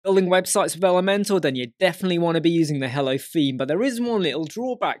building websites with Elementor, then you definitely want to be using the Hello theme, but there is one little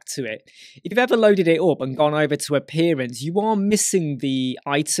drawback to it. If you've ever loaded it up and gone over to Appearance, you are missing the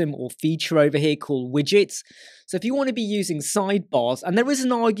item or feature over here called widgets. So if you want to be using sidebars, and there is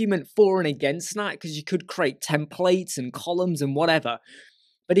an argument for and against that, because you could create templates and columns and whatever,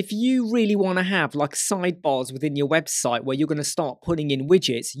 but if you really want to have like sidebars within your website where you're going to start putting in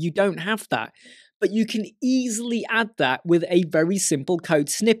widgets, you don't have that. But you can easily add that with a very simple Code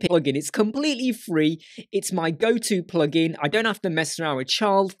Snippet plugin. It's completely free. It's my go-to plugin. I don't have to mess around with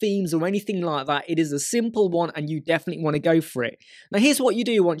child themes or anything like that. It is a simple one and you definitely want to go for it. Now here's what you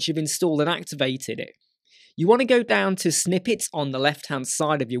do once you've installed and activated it. You want to go down to snippets on the left-hand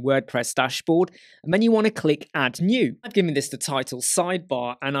side of your WordPress dashboard, and then you want to click Add New. I've given this the title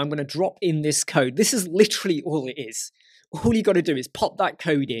Sidebar, and I'm going to drop in this code. This is literally all it is. All you got to do is pop that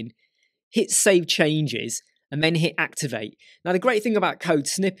code in, hit Save Changes, and then hit Activate. Now, the great thing about Code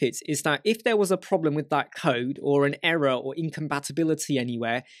Snippets is that if there was a problem with that code or an error or incompatibility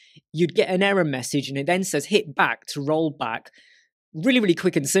anywhere, you'd get an error message, and it then says hit back to roll back. Really, really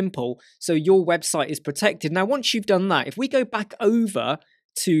quick and simple, so your website is protected. Now, once you've done that, if we go back over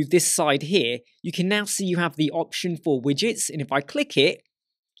to this side here, you can now see you have the option for widgets, and if I click it,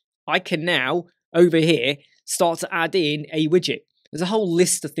 I can now, over here, start to add in a widget. There's a whole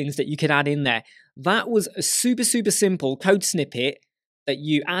list of things that you can add in there. That was a super, super simple code snippet that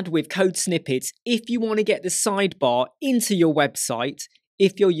you add with Code Snippets if you want to get the sidebar into your website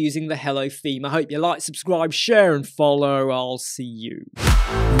if you're using the Hello theme. I hope you like, subscribe, share, and follow. I'll see you.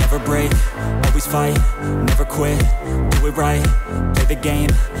 Never break, always fight, never quit, do it right, play the game,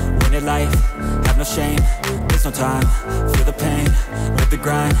 win it life, have no shame, there's no time, feel the pain, live the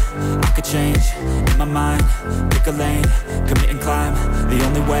grind, I could change, in my mind, pick a lane, commit and climb, the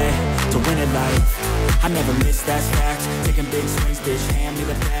only way to win it life, I never miss, that's fact, taking big swings, bitch, hand me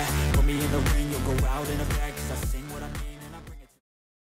the bat, put me in the ring, you'll go out in a bag, 'cause I sing